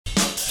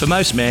For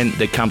most men,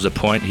 there comes a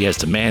point he has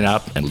to man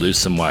up and lose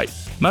some weight.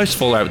 Most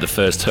fall over the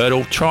first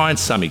hurdle, trying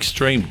some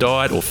extreme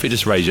diet or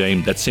fitness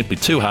regime that's simply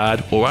too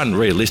hard or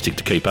unrealistic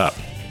to keep up.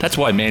 That's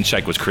why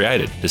Manshake was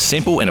created, the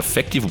simple and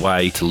effective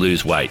way to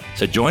lose weight.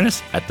 So join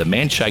us at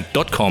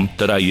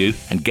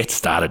themanshake.com.au and get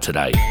started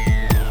today.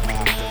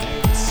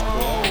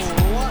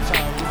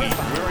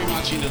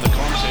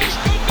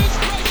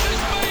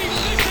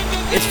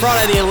 It's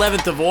Friday the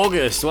 11th of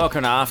August.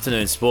 Welcome to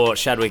Afternoon Sport.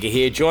 Shad, Wicka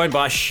here, joined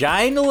by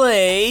Shane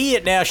Lee.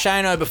 Now,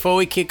 Shane, before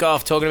we kick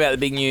off talking about the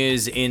big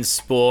news in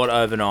sport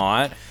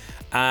overnight,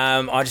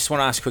 I just want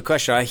to ask a quick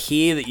question. I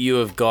hear that you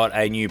have got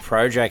a new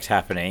project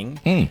happening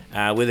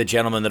with a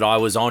gentleman that I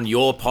was on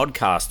your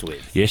podcast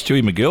with. Yes,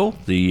 Stewie McGill,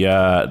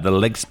 the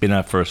leg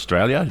spinner for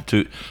Australia,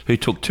 who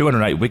took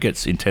 208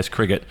 wickets in Test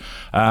cricket.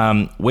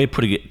 We're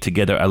putting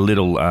together a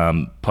little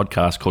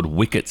podcast called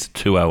Wickets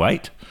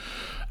 208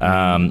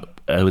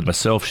 with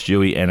myself,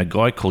 Stewie, and a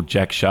guy called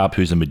Jack Sharp,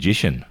 who's a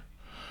magician.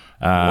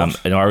 An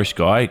Irish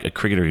guy, a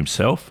cricketer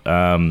himself.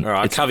 All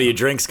right, cover your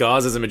drinks,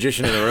 guys. There's a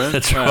magician in the room.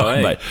 That's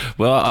right, mate.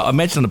 Well, I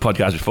mentioned on the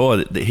podcast before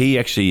that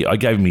I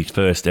gave him his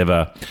first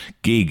ever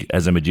gig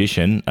as a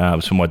magician. It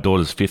was for my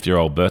daughter's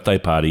 50-year-old birthday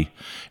party,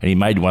 and he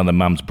made one of the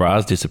mum's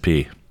bras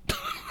disappear.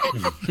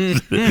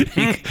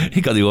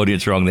 he got the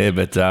audience wrong there,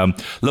 but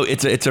look,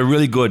 it's a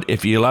really good.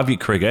 If you love your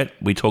cricket,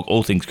 we talk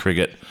all things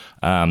cricket.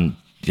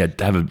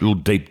 Have a little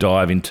deep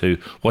dive into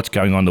what's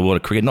going on in the world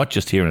of cricket, not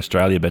just here in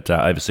Australia, but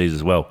overseas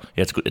as well.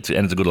 Yeah, it's good. It's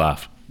a good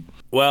laugh.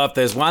 Well, if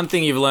there's one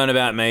thing you've learned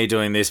about me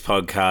doing this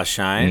podcast,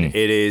 Shane,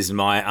 it is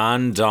my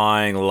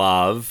undying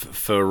love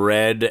for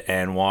red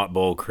and white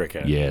ball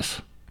cricket.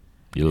 Yes,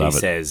 you love it. He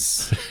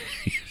says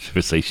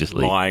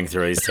facetiously, lying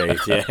through his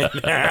teeth.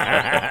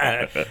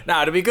 Yeah.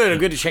 No, it'd be good.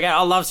 Good to check out.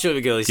 I love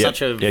Stuart McGill. He's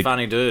such a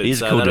funny dude.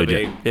 He's a cool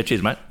dude. Yeah,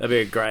 cheers, mate. That'd be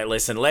a great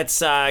listen. Let's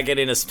get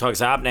into some talks.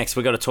 Up next,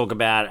 we've got to talk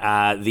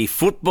about the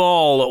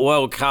Football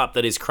World Cup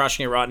that is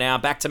crushing it right now.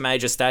 Back to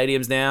major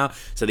stadiums now.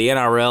 So the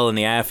NRL and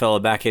the AFL are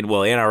back in.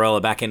 Well, the NRL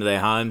are back into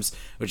their homes,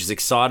 which is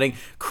exciting.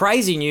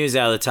 Crazy news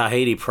out of the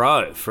Tahiti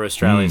Pro for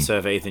Australian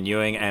surfer Ethan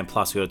Ewing, and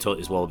plus we've got to talk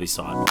this Wallabies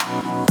side.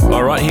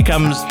 All right, here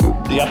comes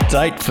the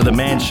update for the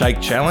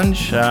Manshake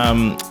Challenge.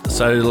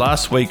 So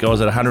last week I was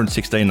at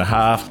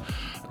 116.5.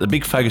 The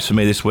big focus for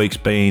me this week's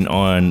been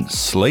on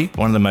sleep.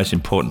 One of the most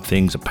important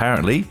things,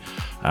 apparently,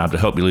 to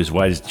help you lose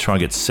weight is to try and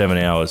get 7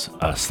 hours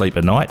sleep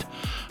a night.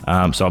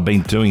 So I've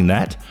been doing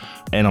that,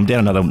 and I'm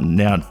down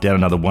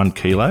another 1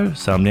 kilo.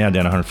 So I'm now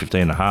down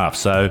 115.5.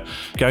 So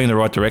going in the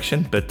right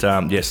direction. But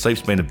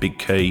sleep's been a big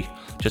key.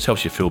 Just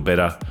helps you feel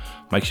better,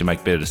 makes you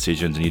make better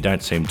decisions, and you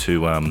don't seem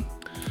to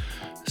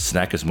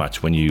snack as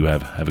much when you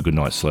have a good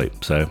night's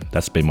sleep. So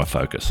that's been my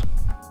focus.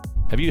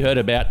 Have you heard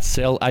about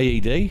Cell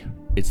AED?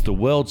 It's the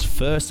world's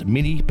first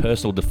mini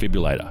personal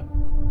defibrillator.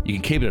 You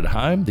can keep it at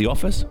home, the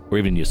office, or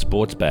even in your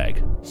sports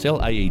bag.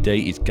 Cell AED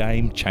is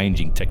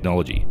game-changing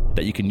technology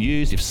that you can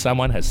use if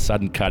someone has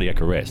sudden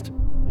cardiac arrest,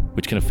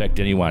 which can affect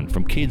anyone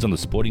from kids on the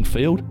sporting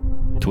field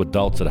to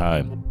adults at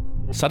home.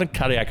 Sudden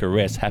cardiac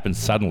arrest happens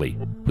suddenly,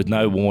 with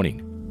no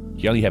warning.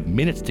 You only have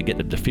minutes to get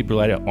the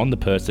defibrillator on the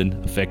person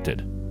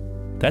affected.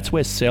 That's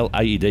where Cell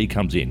AED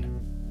comes in.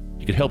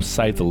 You can help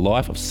save the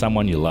life of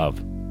someone you love.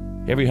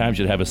 Every home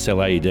should have a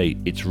Cell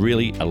AED. It's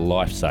really a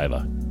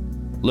lifesaver.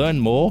 Learn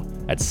more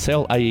at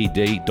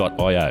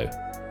cellaed.io.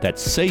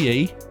 That's CELLAED.io.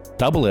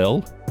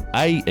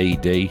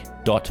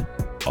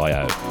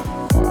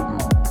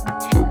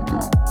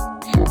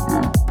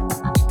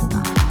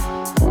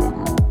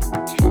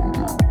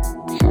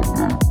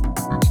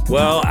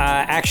 Well,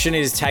 action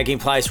is taking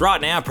place right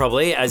now,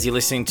 probably, as you're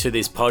listening to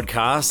this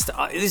podcast.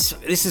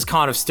 This is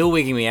kind of still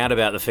wigging me out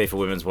about the FIFA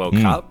Women's World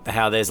Cup,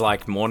 how there's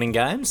like morning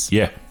games.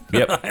 Yeah.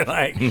 Yep.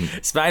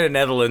 Spain and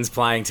Netherlands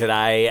playing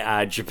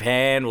today.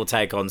 Japan will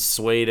take on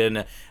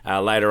Sweden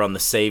later on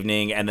this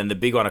evening. And then the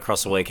big one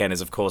across the weekend is,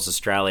 of course,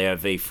 Australia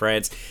v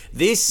France.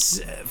 This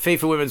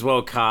FIFA Women's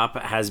World Cup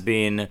has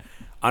been,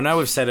 I know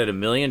we've said it a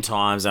million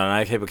times, and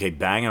I know people keep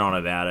banging on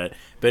about it,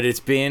 but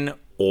it's been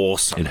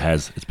awesome. It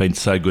has. It's been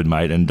so good,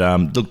 mate. And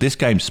look, this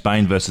game,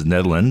 Spain versus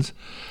Netherlands,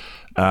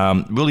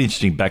 really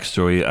interesting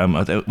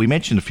backstory. We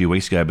mentioned a few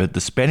weeks ago, but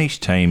the Spanish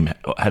team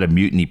had a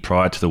mutiny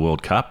prior to the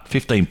World Cup.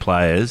 15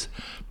 players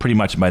pretty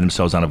much made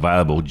themselves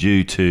unavailable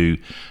due to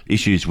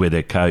issues with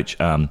their coach,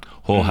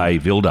 Jorge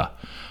Vilda.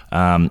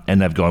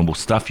 And they've gone, we'll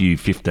stuff you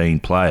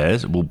 15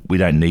 players. Well, we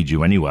don't need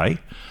you anyway.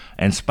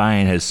 And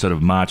Spain has sort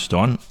of marched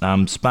on.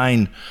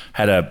 Spain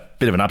had a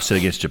bit of an upset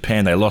against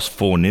Japan. They lost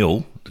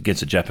 4-0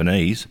 against the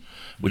Japanese,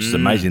 which is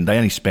amazing.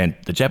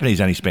 The Japanese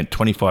only spent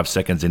 25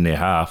 seconds in their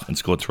half and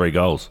scored 3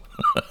 goals.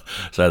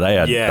 So they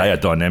are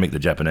dynamic, the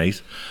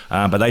Japanese.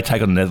 But they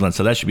take on the Netherlands,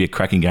 so that should be a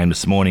cracking game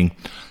this morning.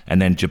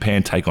 And then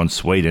Japan take on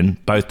Sweden.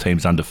 Both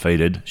teams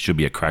undefeated. Should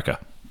be a cracker.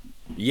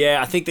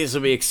 Yeah, I think this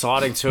will be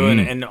exciting too,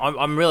 and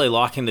I'm really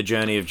liking the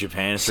journey of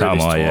Japan through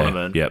this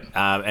tournament. Yeah.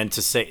 Yep. And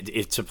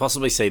to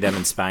possibly see them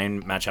and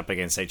Spain match up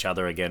against each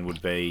other again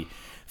would be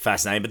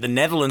fascinating. But the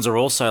Netherlands are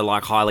also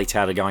like highly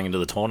touted going into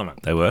the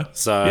tournament. They were.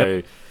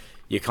 So,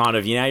 you kind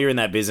of, you're in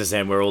that business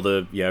end where all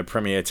the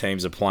premier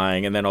teams are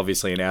playing, and then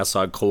obviously in our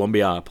side,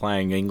 Colombia are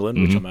playing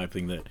England, which I'm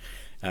hoping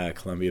that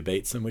Colombia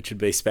beats them, which would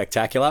be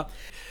spectacular.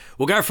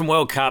 We'll go from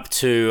World Cup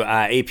to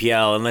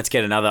EPL, and let's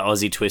get another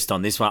Aussie twist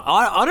on this one.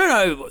 I don't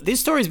know. This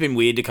story's been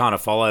weird to kind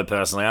of follow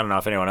personally. I don't know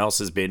if anyone else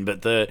has been,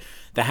 but the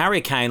Harry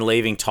Kane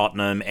leaving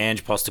Tottenham,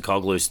 Ange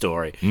Postecoglou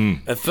story.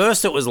 At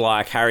first, it was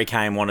like Harry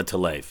Kane wanted to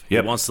leave.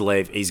 Yep. He wants to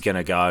leave. He's going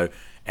to go,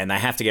 and they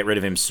have to get rid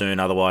of him soon.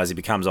 Otherwise, he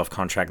becomes off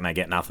contract, and they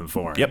get nothing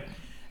for him. Yep.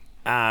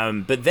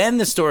 But then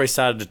the story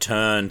started to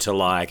turn to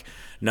like,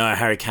 no,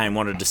 Harry Kane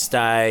wanted to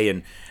stay,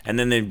 and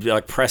then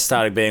the press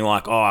started being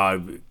like,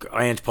 oh,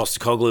 Ange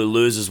Postecoglou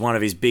loses one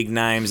of his big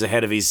names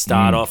ahead of his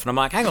start off, and I'm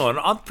like, hang on,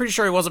 I'm pretty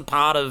sure he wasn't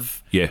part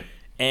of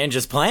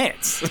Ange's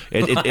plans.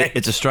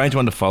 It's a strange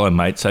one to follow,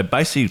 mate. So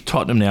basically,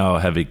 Tottenham now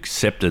have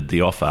accepted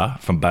the offer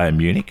from Bayern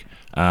Munich.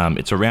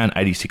 It's around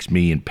 £86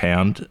 million.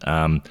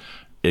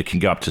 It can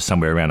go up to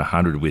somewhere around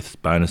 100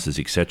 with bonuses,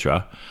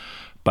 etc.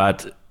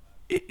 But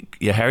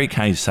Harry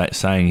Kane's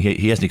saying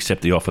he hasn't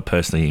accepted the offer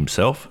personally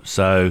himself.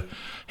 So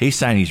he's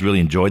saying he's really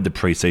enjoyed the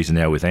pre-season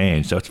now with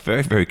Ange. So it's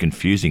very, very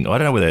confusing. I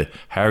don't know whether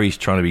Harry's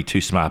trying to be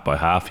too smart by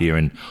half here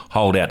and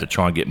hold out to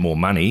try and get more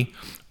money,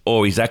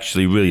 or he's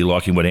actually really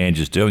liking what Ange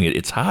is doing.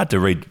 It's hard to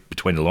read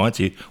between the lines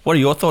here. What are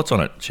your thoughts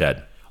on it,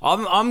 Shad?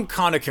 I'm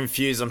kind of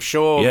confused. I'm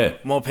sure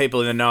more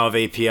people in the know of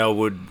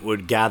EPL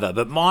would gather.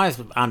 But my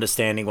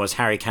understanding was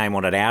Harry Kane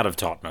wanted out of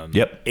Tottenham.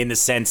 Yep. In the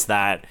sense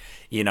that,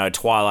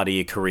 twilight of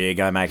your career,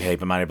 go make a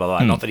heap of money, blah, blah,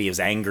 blah. Not that he was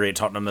angry at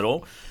Tottenham at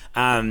all.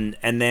 And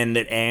then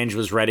that Ange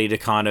was ready to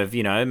kind of,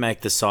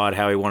 make the side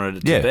how he wanted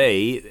it to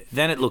be.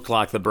 Then it looked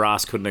like the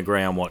brass couldn't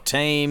agree on what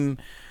team.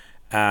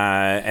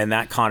 And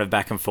that kind of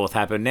back and forth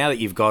happened. Now that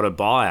you've got a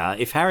buyer,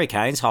 if Harry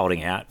Kane's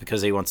holding out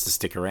because he wants to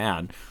stick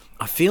around,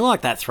 I feel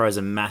like that throws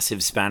a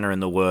massive spanner in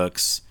the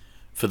works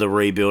for the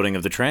rebuilding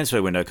of the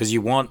transfer window, because you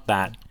want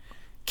that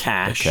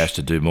cash. The cash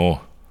to do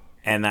more.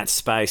 And that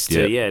space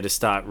to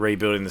start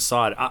rebuilding the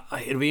side.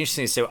 It'll be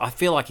interesting to see. I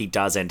feel like he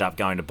does end up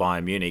going to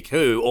Bayern Munich,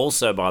 who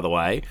also, by the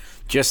way,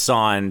 just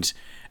signed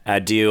a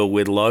deal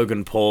with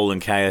Logan Paul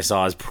and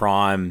KSI's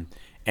Prime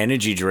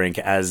energy drink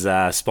as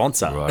a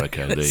sponsor. Right,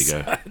 okay, there you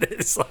go.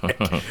 It's like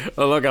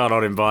a lot going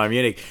on in Bayern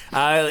Munich.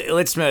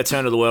 Let's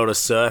turn to the world of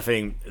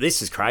surfing.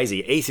 This is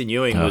crazy. Ethan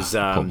Ewing was,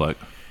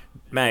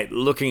 mate,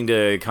 looking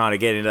to kind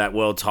of get into that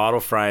world title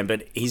frame,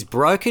 but he's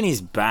broken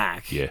his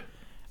back. Yeah.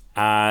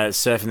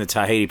 Surfing the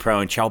Tahiti Pro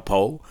in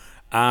Chalpol.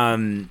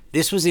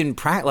 This was in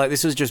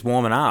this was just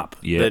warming up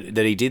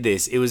that he did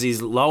this. It was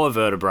his lower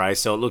vertebrae,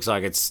 so it looks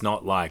like it's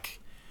not like,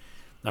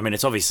 I mean,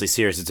 it's obviously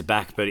serious. It's a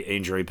back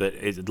injury, but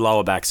it's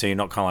lower back, so you're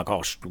not kind of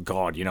like, oh,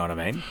 God, you know what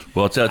I mean?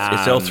 Well, it's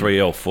L3,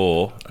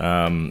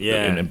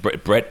 L4. And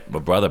Brett, my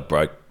brother,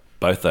 broke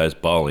both those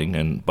bowling,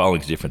 and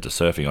bowling's different to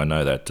surfing. I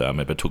know that.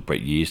 It took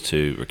Brett years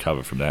to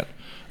recover from that.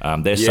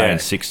 They're saying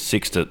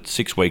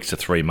 6 weeks to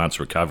 3 months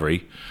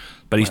recovery.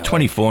 But he's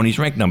 24 and he's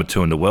ranked number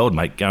 2 in the world,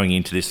 mate, going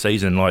into this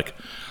season. Like,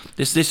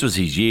 this was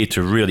his year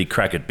to really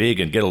crack it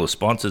big and get all the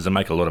sponsors and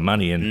make a lot of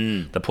money,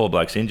 and the poor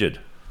bloke's injured.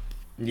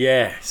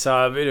 Yeah,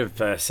 so a bit of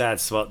a sad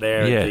spot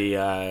there at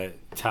the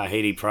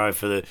Tahiti Pro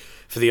for the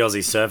Aussie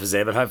surfers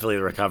there, but hopefully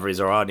the recovery's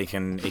all right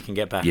and he can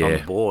get back on the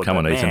board. Come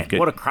on, man, Ethan.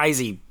 What a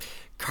crazy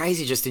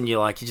just in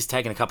you're just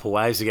taking a couple of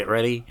waves to get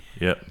ready.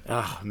 Yep.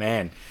 Oh,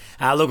 man.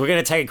 Look, we're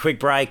going to take a quick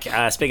break.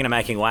 Speaking of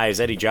making waves,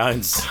 Eddie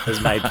Jones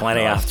has made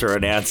plenty after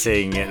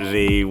announcing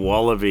the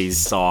Wallabies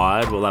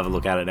side. We'll have a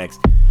look at it next.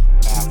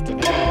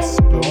 Afternoon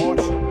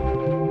Sport.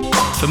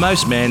 For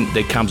most men,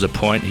 there comes a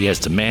point he has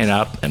to man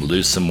up and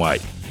lose some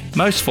weight.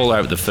 Most fall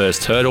over the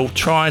first hurdle,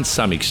 trying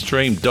some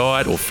extreme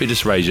diet or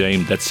fitness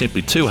regime that's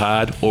simply too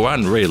hard or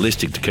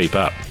unrealistic to keep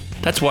up.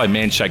 That's why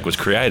Manshake was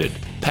created.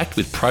 Packed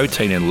with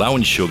protein and low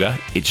in sugar,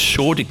 it's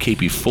sure to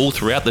keep you full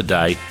throughout the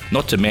day,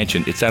 not to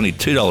mention it's only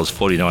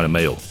 $2.49 a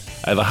meal.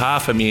 Over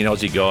 500,000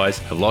 Aussie guys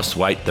have lost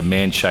weight the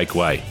Manshake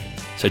way.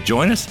 So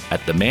join us at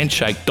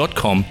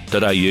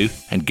themanshake.com.au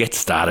and get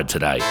started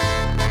today.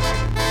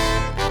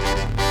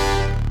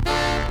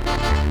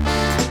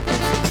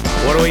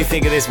 What do we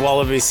think of this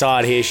Wallaby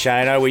side here,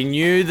 Shano? We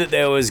knew that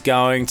there was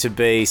going to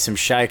be some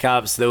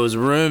shake-ups. There was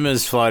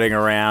rumours floating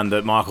around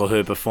that Michael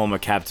Hooper, former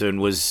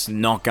captain, was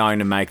not going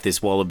to make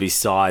this Wallaby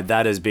side.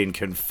 That has been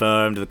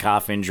confirmed. The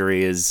calf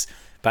injury has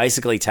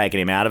basically taken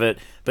him out of it.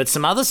 But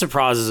some other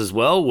surprises as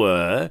well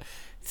were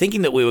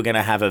thinking that we were going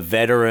to have a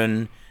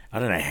veteran. I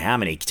don't know how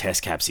many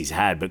test caps he's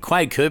had, but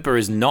Quade Cooper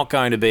is not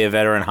going to be a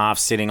veteran half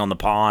sitting on the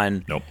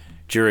pine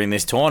during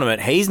this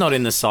tournament. He's not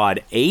in the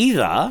side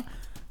either.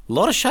 A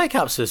lot of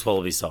shake-ups to this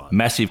Wallaby side.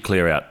 Massive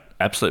clear-out.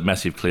 Absolute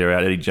massive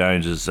clear-out. Eddie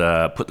Jones has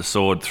put the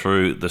sword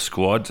through the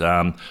squad.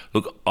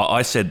 Look,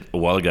 I said a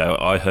while ago,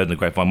 I heard in the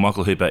grapevine,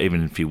 Michael Hooper,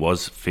 even if he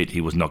was fit,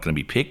 he was not going to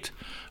be picked.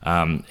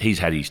 He's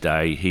had his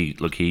day.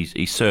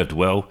 He served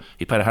well.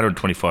 He played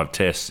 125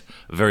 tests,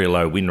 a very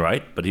low win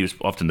rate, but he was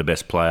often the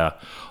best player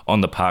on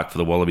the park for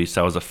the Wallabies,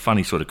 so it was a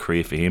funny sort of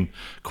career for him.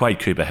 Quade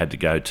Cooper had to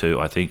go too,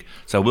 I think.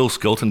 So Will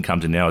Skelton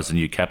comes in now as the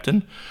new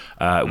captain,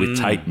 with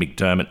Tate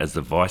McDermott as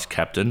the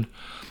vice-captain.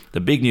 the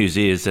big news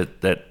is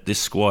that this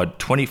squad,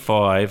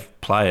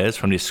 25 players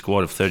from this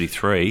squad of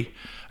 33,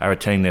 are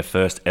attending their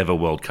first ever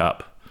World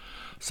Cup.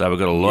 So we've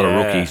got a lot of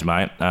rookies,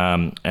 mate,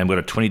 and we've got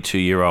a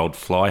 22-year-old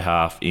fly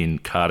half in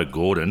Carter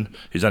Gordon,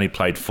 who's only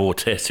played 4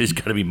 tests, who's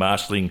going to be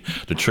marshalling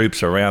the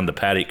troops around the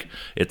paddock.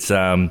 It's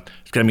going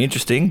to be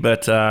interesting,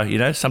 but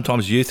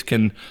sometimes youth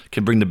can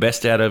bring the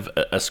best out of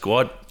a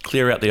squad,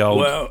 clear out the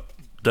old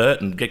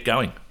dirt, and get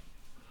going.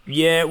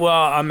 Yeah,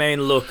 well, I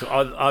mean, look,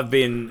 I've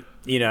been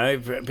a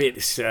bit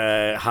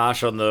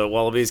harsh on the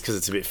Wallabies because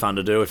it's a bit fun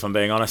to do, if I'm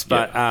being honest.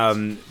 But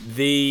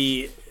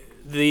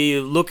the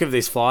look of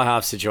this fly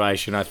half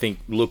situation, I think,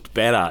 looked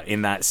better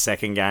in that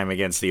second game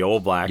against the All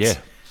Blacks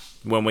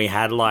when we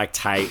had like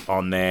Tate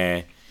on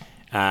there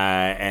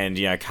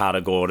and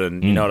Carter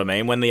Gordon. You know what I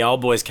mean? When the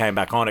old boys came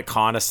back on, it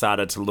kind of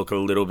started to look a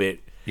little bit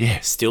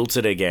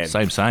stilted again.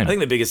 Same. I think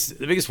the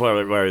biggest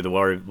worry of the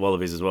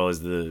Wallabies as well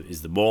is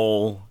the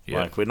ball. Yeah.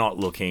 Like, we're not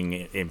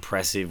looking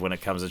impressive when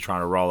it comes to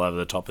trying to roll over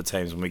the top of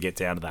teams when we get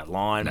down to that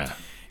line. No.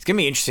 It's going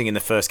to be interesting in the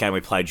first game we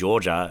play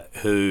Georgia,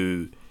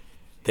 who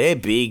they're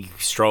big,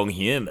 strong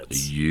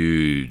humans.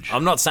 Huge.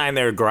 I'm not saying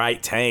they're a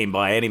great team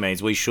by any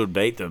means. We should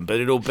beat them, but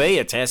it'll be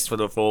a test for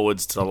the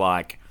forwards to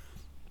like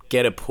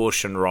get a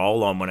push and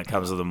roll on when it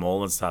comes to the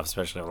maul and stuff,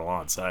 especially on the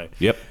line. So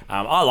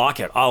I like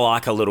it. I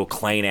like a little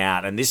clean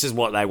out, and this is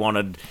what they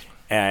wanted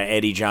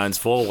Eddie Jones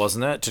for,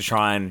 wasn't it? To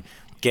try and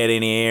get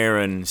in here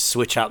and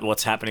switch up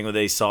what's happening with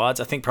these sides.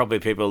 I think probably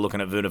people are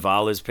looking at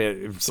Vunivalu's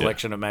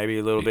selection of maybe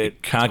a little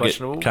bit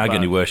questionable. Can't get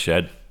any worse,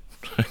 Shad.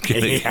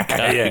 Get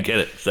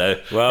it.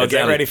 So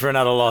get ready for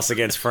another loss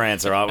against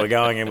France. All right, we're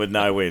going in with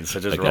no wins,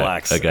 so just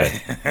relax. Okay.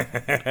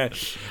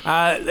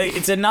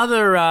 It's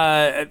another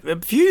a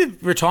few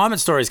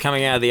retirement stories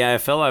coming out of the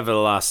AFL over the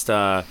last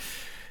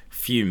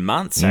few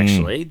months.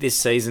 Actually, this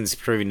season's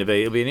proving to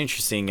be. It'll be an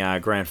interesting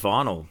grand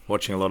final.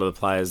 Watching a lot of the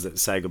players that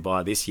say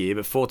goodbye this year,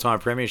 but 4-time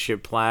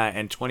premiership player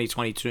and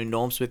 2022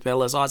 Norm Smith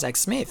medalist Isaac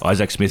Smith.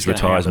 Isaac Smith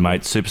retires,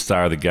 mate.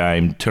 Superstar of the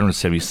game.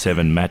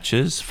 277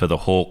 matches for the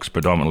Hawks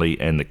predominantly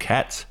and the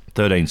Cats.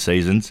 13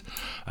 seasons.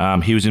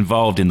 He was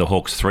involved in the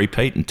Hawks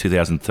three-peat in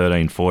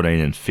 2013, 14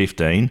 and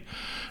 15.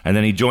 And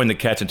then he joined the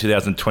Cats in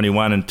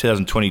 2021 and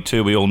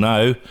 2022, we all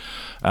know.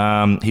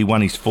 He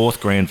won his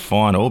 4th grand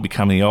final,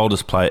 becoming the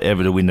oldest player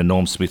ever to win the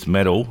Norm Smith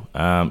medal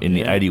in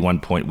the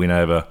 81-point win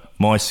over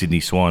my Sydney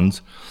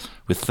Swans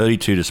with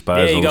 32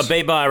 disposals. Yeah, you got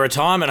beat by a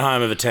retirement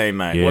home of a team,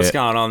 mate. Yeah. What's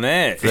going on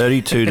there?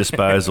 32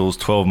 disposals,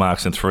 12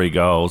 marks and 3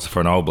 goals for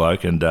an old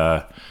bloke, and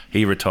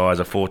he retires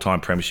a 4-time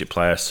premiership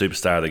player,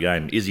 superstar of the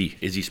game.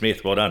 Izzy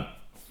Smith, well done.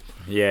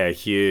 Yeah,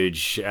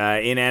 huge.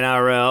 In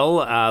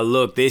NRL,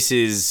 look, this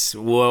is...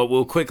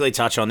 We'll quickly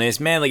touch on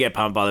this. Manly get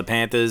pumped by the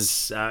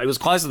Panthers. It was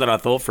closer than I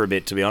thought for a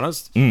bit, to be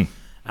honest.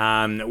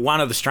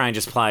 One of the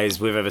strangest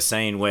plays we've ever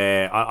seen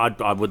where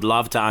I would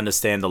love to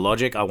understand the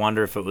logic. I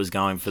wonder if it was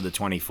going for the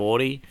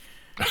 20-40.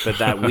 But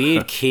that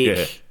weird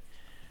kick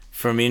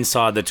from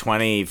inside the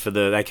 20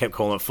 they kept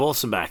calling it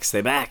force them backs.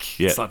 They're back.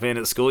 Yeah. It's like being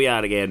at the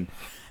schoolyard again.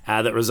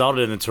 That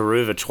resulted in the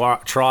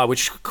Taruva try,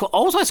 which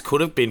almost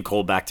could have been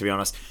called back, to be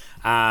honest.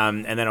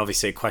 And then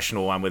obviously a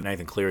questionable one with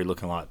Nathan Cleary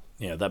looking like,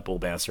 that ball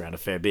bounced around a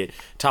fair bit.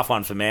 Tough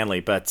one for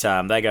Manly, but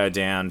they go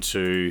down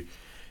to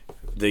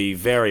the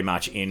very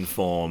much in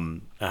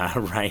form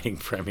reigning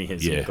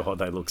premiers. Yeah. God,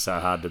 they look so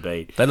hard to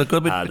beat. They look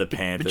good, the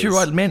Panthers. But you're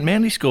right,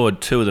 Manly scored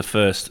 2 of the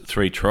first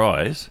 3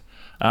 tries.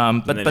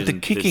 But the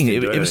kicking,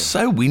 it was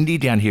so windy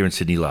down here in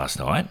Sydney last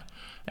night.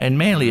 And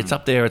Manly, it's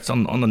up there, it's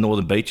on the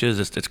northern beaches,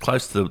 it's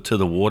close to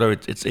the water,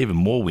 it's even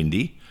more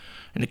windy.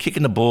 And the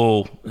kicking the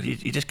ball,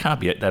 you just can't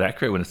be that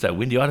accurate when it's that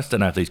windy. I just don't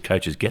know if these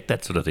coaches get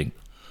that sort of thing.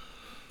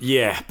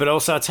 Yeah, but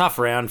also a tough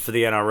round for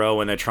the NRL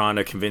when they're trying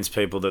to convince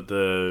people that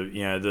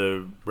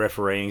the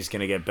refereeing is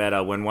going to get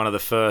better. When one of the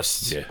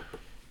first,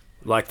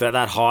 like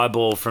that high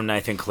ball from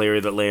Nathan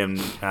Cleary that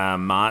Liam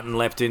Martin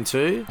leapt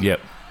into,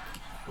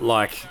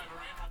 like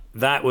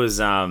that was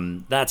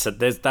that's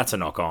a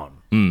knock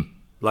on.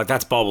 Like,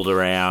 that's bobbled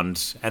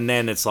around, and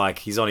then it's like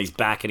he's on his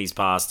back and he's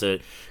past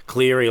it.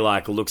 Cleary,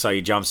 looks like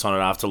he jumps on it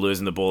after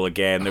losing the ball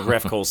again. The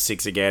ref calls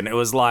 6 again. It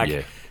was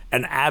an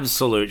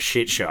absolute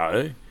shit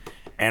show.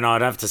 And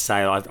I'd have to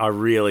say, I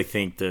really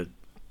think that,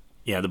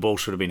 the ball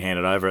should have been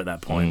handed over at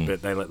that point,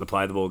 but they let the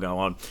ball go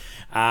on.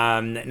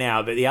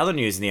 Now, but the other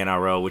news in the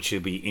NRL, which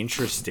will be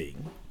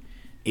interesting,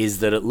 is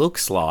that it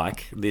looks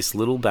like this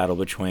little battle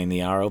between the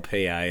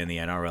RLPA and the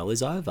NRL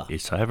is over.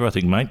 It's over, I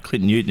think, mate.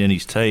 Clinton Newton and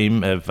his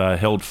team have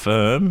held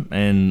firm,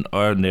 and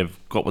they've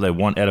got what they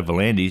want out of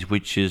Volandis,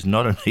 which is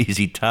not an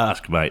easy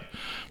task, mate.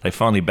 They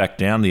finally backed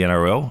down the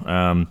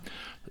NRL.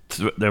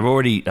 They've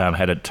already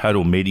had a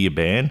total media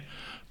ban,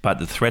 but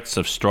the threats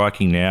of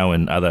striking now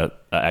and other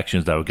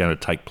actions that were going to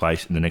take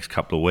place in the next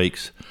couple of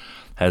weeks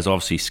has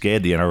obviously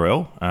scared the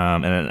NRL.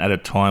 And at a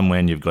time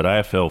when you've got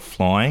AFL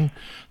flying,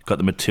 got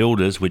the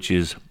Matildas, which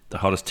is the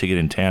hottest ticket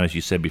in town, as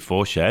you said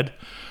before, Shad.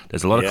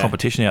 There's a lot of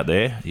competition out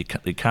there. You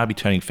can't be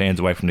turning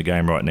fans away from the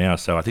game right now,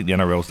 so I think the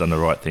NRL's done the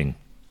right thing.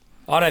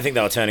 I don't think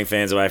they were turning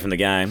fans away from the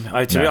game.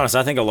 To be honest,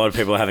 I think a lot of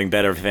people are having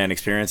better fan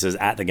experiences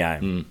at the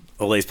game.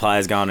 all these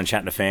players going and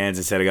chatting to fans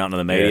instead of going to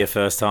the media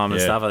first time and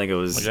stuff. I think it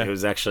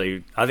was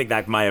actually. I think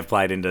that may have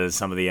played into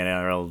some of the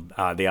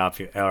NRL, the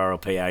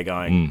RLPA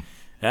going.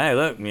 Hey,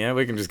 look,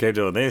 we can just keep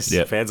doing this.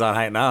 Yep. Fans aren't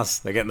hating us;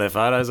 they're getting their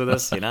photos with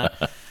us,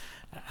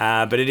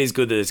 But it is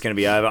good that it's going to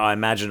be over. I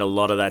imagine a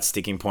lot of that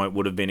sticking point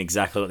would have been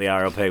exactly what the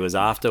RLP was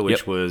after,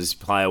 which was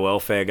player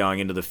welfare going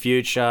into the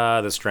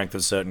future, the strength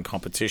of certain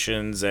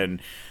competitions,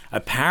 and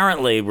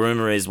apparently,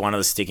 rumour is one of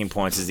the sticking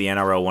points is the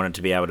NRL wanted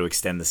to be able to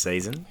extend the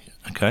season.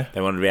 Okay.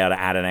 They wanted to be able to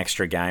add an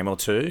extra game or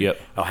two.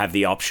 Yep. Or have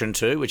the option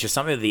to, which is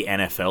something that the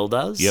NFL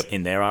does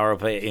in their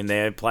RLP, in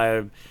their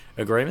player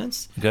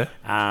agreements. Okay.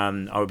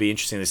 I would be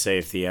interesting to see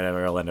if the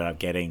NRL ended up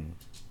getting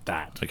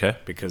that. Okay.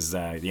 Because,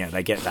 they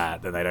get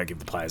that, then they don't give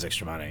the players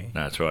extra money.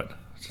 No, that's right.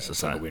 It's just the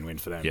It's like a same. win-win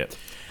for them. Yep.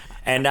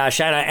 And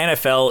Shad,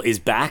 NFL is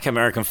back.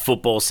 American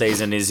football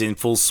season is in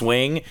full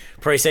swing.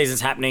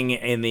 Preseason's happening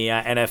in the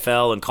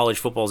NFL, and college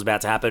football is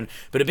about to happen.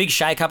 But a big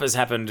shake-up has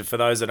happened for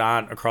those that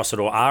aren't across it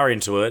or are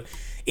into it.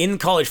 In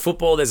college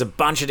football, there's a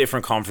bunch of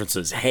different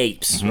conferences,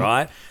 heaps,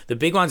 right? The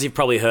big ones you've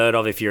probably heard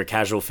of if you're a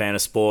casual fan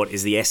of sport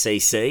is the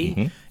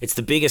SEC. It's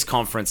the biggest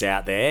conference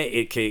out there.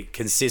 It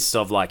consists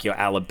of like your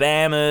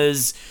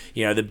Alabamas,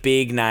 the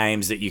big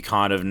names that you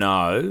kind of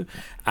know.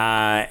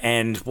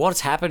 And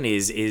what's happened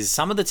is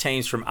some of the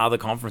teams from other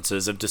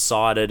conferences have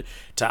decided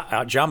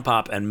to jump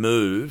up and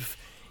move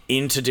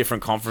into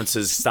different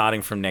conferences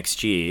starting from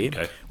next year,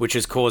 which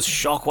has caused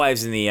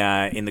shockwaves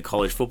in the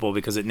college football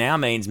because it now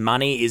means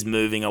money is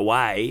moving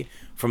away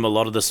from a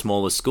lot of the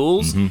smaller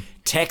schools.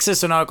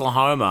 Texas and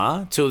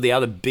Oklahoma, two of the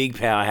other big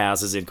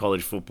powerhouses in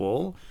college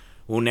football,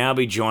 will now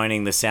be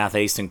joining the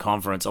Southeastern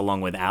Conference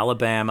along with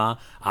Alabama,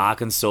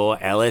 Arkansas,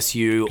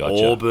 LSU,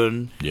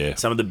 Auburn. Yeah.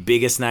 Some of the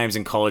biggest names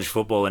in college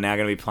football are now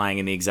going to be playing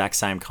in the exact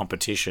same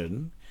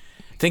competition.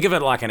 Think of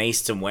it like an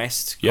East and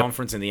West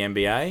conference in the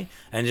NBA,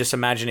 and just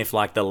imagine if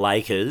like the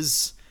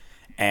Lakers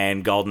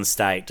and Golden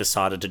State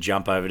decided to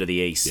jump over to the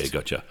East. Yeah,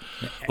 gotcha.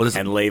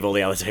 And leave all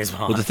the other teams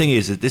behind. Well, the thing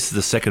is that this is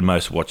the second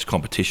most watched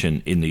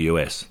competition in the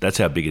US. That's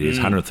how big it is.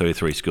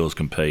 133 schools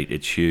compete.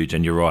 It's huge,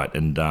 and you're right.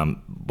 And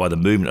by the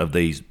movement of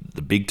the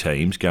big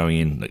teams going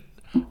in,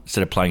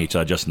 instead of playing each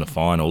other just in the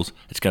finals,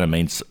 it's going to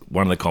mean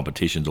one of the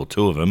competitions or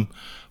two of them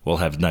will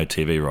have no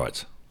TV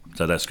rights.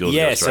 So that school's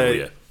go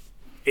straight away.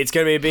 It's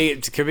going to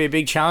be a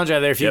big challenge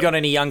out there. If you've got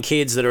any young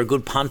kids that are a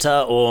good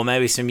punter, or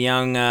maybe some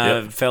young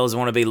fellas that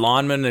want to be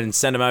linemen and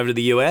send them over to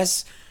the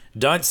US,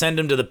 don't send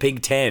them to the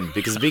Big Ten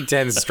because the Big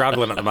Ten is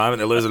struggling at the moment.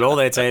 They're losing all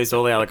their teams to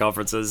all the other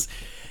conferences.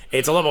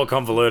 It's a lot more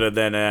convoluted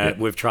than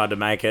we've tried to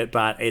make it,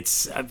 but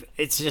it's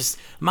just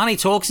money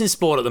talks in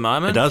sport at the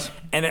moment. It does.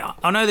 And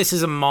I know this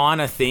is a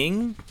minor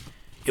thing,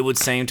 it would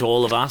seem to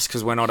all of us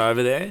because we're not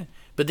over there.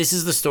 But this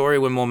is the story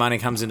when more money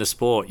comes into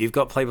sport. You've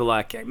got people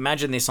like,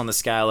 imagine this on the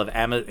scale of,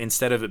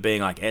 instead of it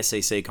being like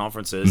SEC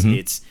conferences,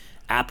 it's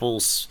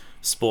Apple's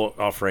sport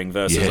offering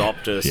versus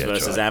Optus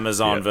versus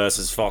Amazon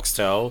versus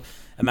Foxtel.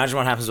 Imagine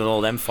what happens when all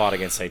of them fight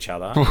against each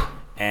other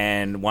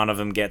and one of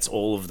them gets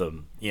all of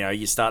them.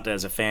 You start to,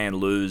 as a fan,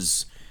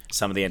 lose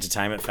some of the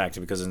entertainment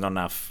factor because there's not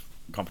enough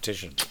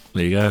competition.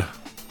 There you go.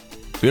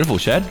 Beautiful,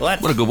 Shad.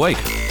 What a good week.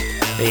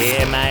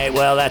 Yeah, mate.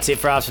 Well, that's it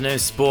for afternoon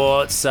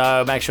sports.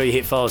 So make sure you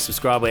hit follow,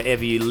 subscribe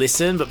wherever you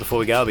listen. But before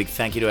we go, a big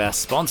thank you to our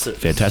sponsors.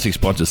 Fantastic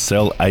sponsors.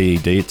 Cell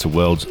AED. It's the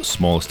world's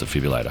smallest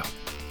defibrillator.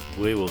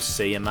 We will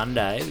see you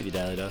Monday with your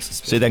daily dose of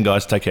sport. See you then,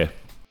 guys. Take care.